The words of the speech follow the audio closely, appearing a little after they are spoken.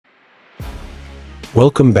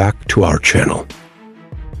Welcome back to our channel.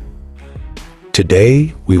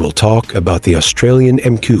 Today, we will talk about the Australian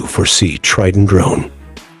MQ-4C Triton drone.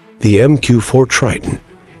 The MQ-4 Triton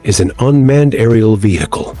is an unmanned aerial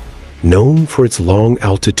vehicle known for its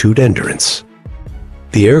long-altitude endurance.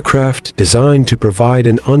 The aircraft, designed to provide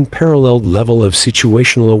an unparalleled level of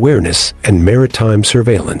situational awareness and maritime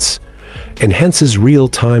surveillance, enhances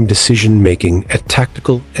real-time decision-making at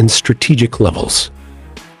tactical and strategic levels.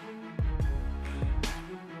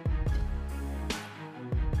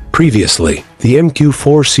 Previously, the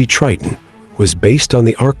MQ-4C Triton was based on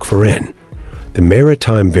the ARC-4N, the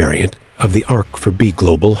maritime variant of the ARC-4B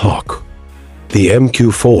Global Hawk. The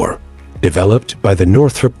MQ-4, developed by the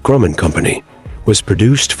Northrop Grumman Company, was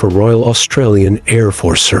produced for Royal Australian Air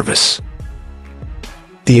Force Service.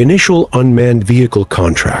 The initial unmanned vehicle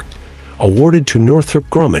contract, awarded to Northrop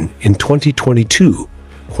Grumman in 2022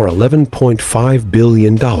 for $11.5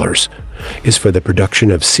 billion, is for the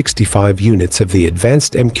production of 65 units of the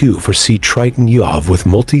advanced MQ-4C Triton UAV with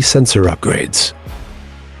multi-sensor upgrades.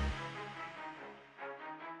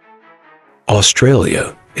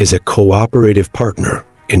 Australia is a cooperative partner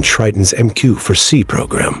in Triton's MQ-4C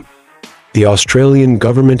program. The Australian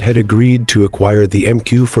government had agreed to acquire the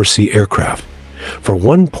MQ-4C aircraft for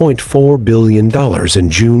 $1.4 billion in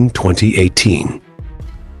June 2018.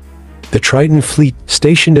 The Triton fleet,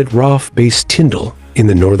 stationed at RAF Base Tyndall in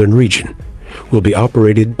the northern region, will be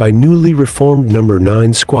operated by newly reformed No.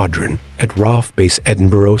 9 Squadron at RAF Base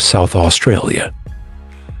Edinburgh, South Australia.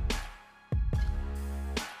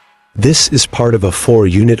 This is part of a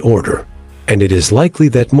 4-unit order, and it is likely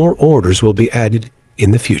that more orders will be added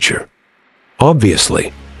in the future.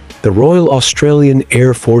 Obviously, the Royal Australian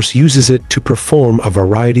Air Force uses it to perform a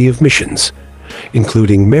variety of missions,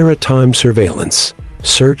 including maritime surveillance,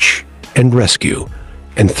 search and rescue,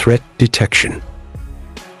 and threat detection.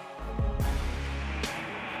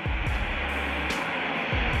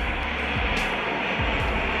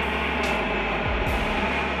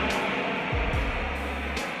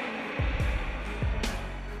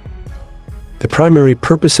 The primary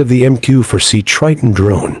purpose of the MQ-4C Triton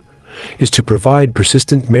drone is to provide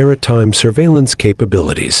persistent maritime surveillance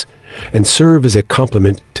capabilities and serve as a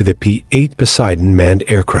complement to the P-8 Poseidon manned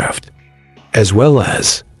aircraft, as well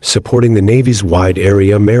as supporting the Navy's Wide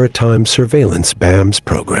Area Maritime Surveillance BAMS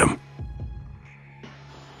program.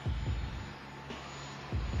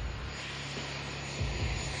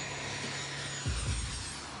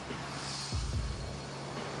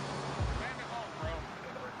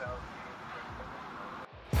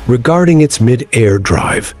 Regarding its mid-air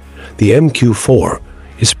drive, the MQ-4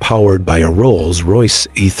 is powered by a Rolls-Royce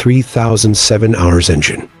E3000 7-hours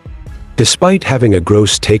engine. Despite having a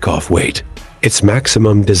gross takeoff weight, its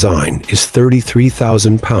maximum design is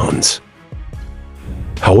 33,000 pounds.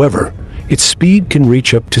 However, its speed can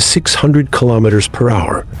reach up to 600 kilometers per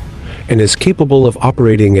hour and is capable of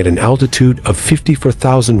operating at an altitude of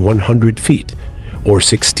 54,100 feet or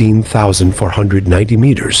 16,490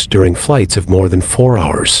 meters during flights of more than 4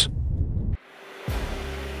 hours.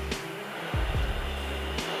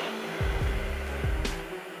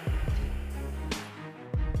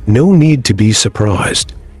 No need to be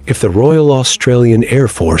surprised if the Royal Australian Air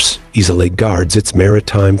Force easily guards its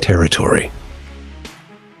maritime territory.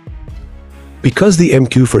 Because the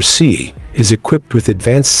MQ-4C is equipped with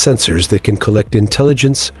advanced sensors that can collect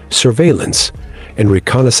intelligence, surveillance, and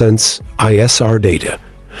reconnaissance ISR data,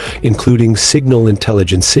 including Signal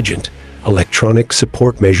Intelligence SIGINT, Electronic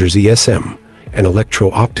Support Measures ESM, and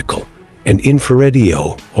electro-optical and infrared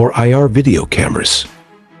EO or IR video cameras.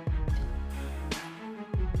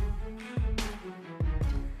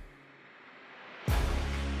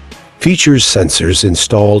 Features sensors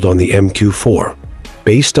installed on the MQ-4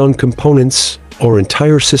 based on components or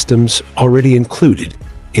entire systems already included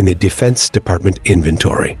in the Defense Department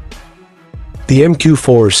inventory. The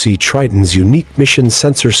MQ-4C Triton's unique mission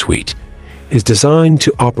sensor suite is designed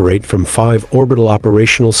to operate from 5 orbital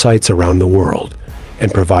operational sites around the world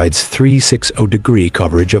and provides 360-degree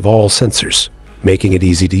coverage of all sensors, making it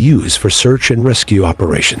easy to use for search and rescue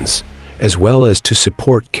operations, as well as to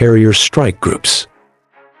support carrier strike groups.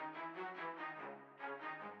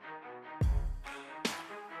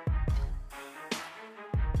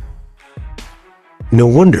 No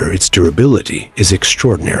wonder its durability is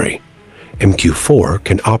extraordinary. MQ-4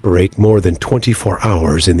 can operate more than 24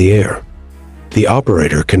 hours in the air. The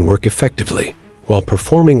operator can work effectively while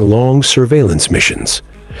performing long surveillance missions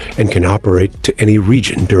and can operate to any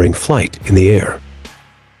region during flight in the air.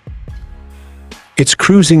 Its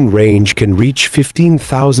cruising range can reach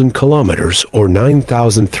 15,000 kilometers or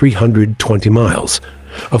 9,320 miles.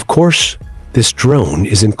 Of course, This drone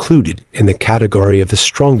is included in the category of the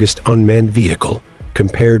strongest unmanned vehicle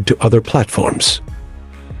compared to other platforms.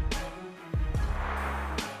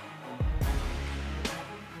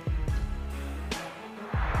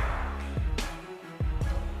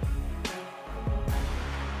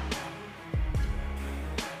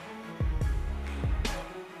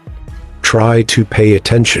 Try to pay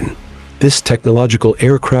attention. This technological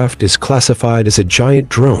aircraft is classified as a giant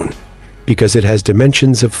drone because it has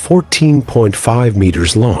dimensions of 14.5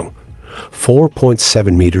 meters long,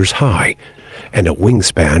 4.7 meters high, and a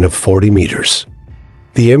wingspan of 40 meters.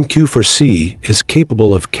 The MQ-4C is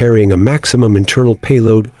capable of carrying a maximum internal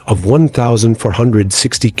payload of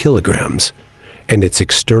 1,460 kilograms, and its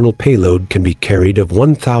external payload can be carried of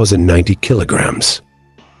 1,090 kilograms.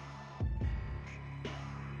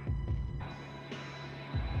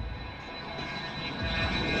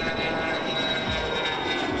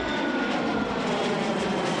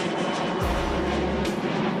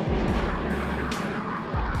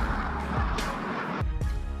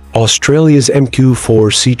 Australia's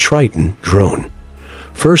MQ-4C Triton drone,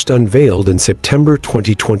 first unveiled in September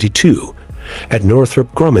 2022 at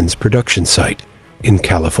Northrop Grumman's production site in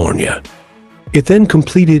California. It then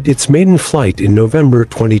completed its maiden flight in November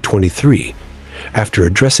 2023 after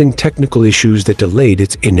addressing technical issues that delayed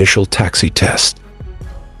its initial taxi test.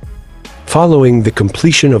 Following the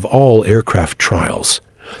completion of all aircraft trials,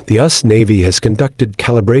 the US Navy has conducted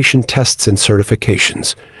calibration tests and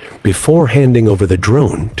certifications before handing over the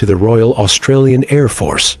drone to the Royal Australian Air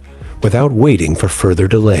Force without waiting for further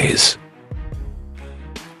delays.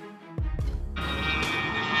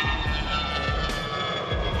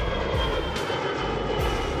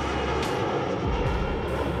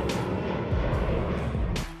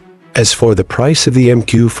 As for the price of the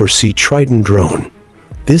MQ-4C Triton drone,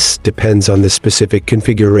 this depends on the specific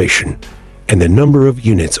configuration and the number of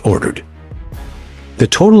units ordered. The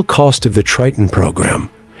total cost of the Triton program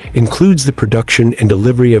includes the production and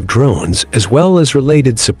delivery of drones as well as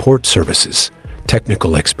related support services,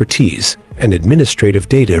 technical expertise, and administrative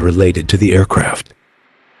data related to the aircraft.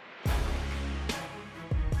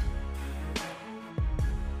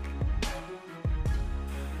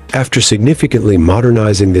 After significantly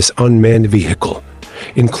modernizing this unmanned vehicle,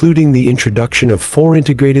 including the introduction of 4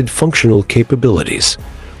 integrated functional capabilities,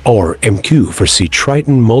 or MQ-4C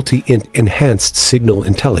Triton Multi-Int Enhanced Signal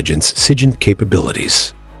Intelligence SIGINT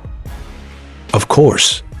capabilities. Of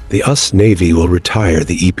course, the US Navy will retire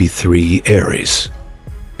the EP-3 Ares,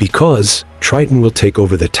 because Triton will take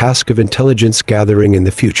over the task of intelligence gathering in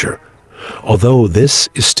the future, although this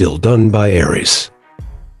is still done by Ares.